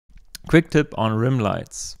Quick tip on rim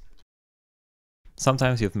lights.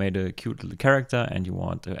 Sometimes you've made a cute little character and you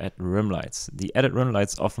want to add rim lights. The added rim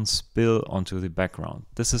lights often spill onto the background.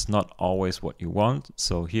 This is not always what you want,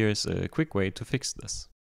 so here's a quick way to fix this.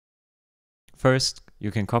 First,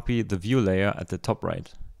 you can copy the view layer at the top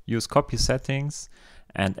right. Use copy settings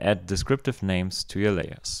and add descriptive names to your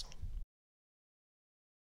layers.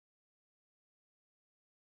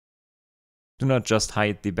 Do not just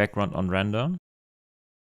hide the background on render.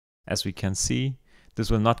 As we can see, this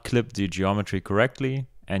will not clip the geometry correctly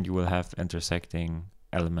and you will have intersecting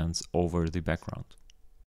elements over the background.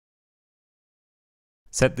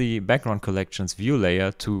 Set the background collections view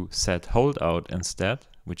layer to set holdout instead,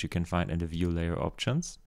 which you can find in the view layer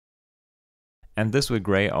options. And this will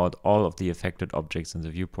gray out all of the affected objects in the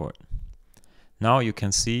viewport. Now you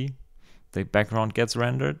can see the background gets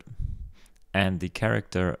rendered and the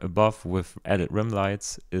character above with added rim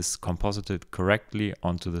lights is composited correctly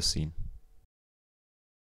onto the scene.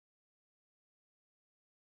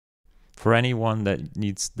 For anyone that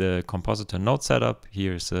needs the compositor node setup,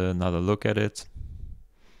 here's another look at it.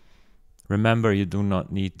 Remember, you do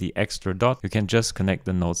not need the extra dot, you can just connect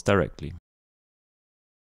the nodes directly.